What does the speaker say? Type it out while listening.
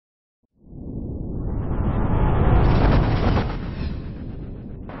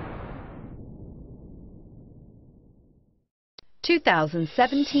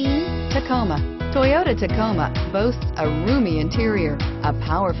2017 Tacoma. Toyota Tacoma boasts a roomy interior, a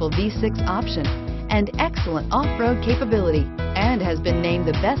powerful V6 option, and excellent off-road capability, and has been named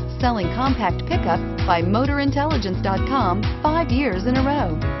the best-selling compact pickup by MotorIntelligence.com 5 years in a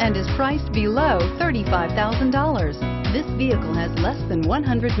row, and is priced below $35,000. This vehicle has less than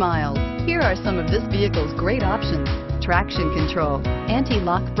 100 miles. Here are some of this vehicle's great options: traction control,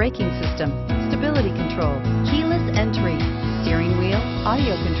 anti-lock braking system, stability control, keyless entry, steering wheel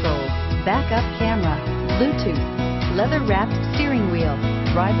audio controls, backup camera, Bluetooth, leather-wrapped steering wheel,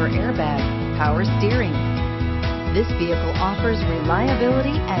 driver airbag, power steering. This vehicle offers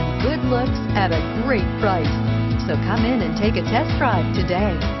reliability and good looks at a great price. So come in and take a test drive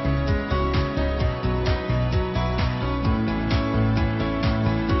today.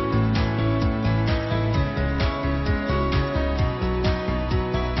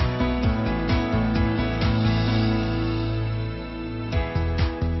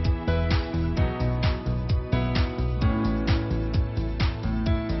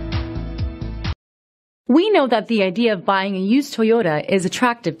 We know that the idea of buying a used Toyota is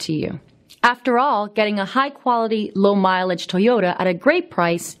attractive to you. After all, getting a high-quality, low-mileage Toyota at a great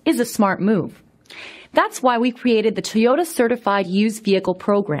price is a smart move. That's why we created the Toyota Certified Used Vehicle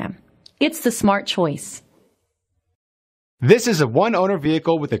Program. It's the smart choice. This is a one-owner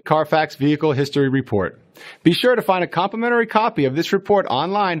vehicle with a Carfax Vehicle History Report. Be sure to find a complimentary copy of this report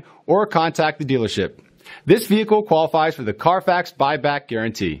online or contact the dealership. This vehicle qualifies for the Carfax Buyback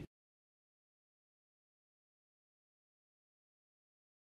Guarantee.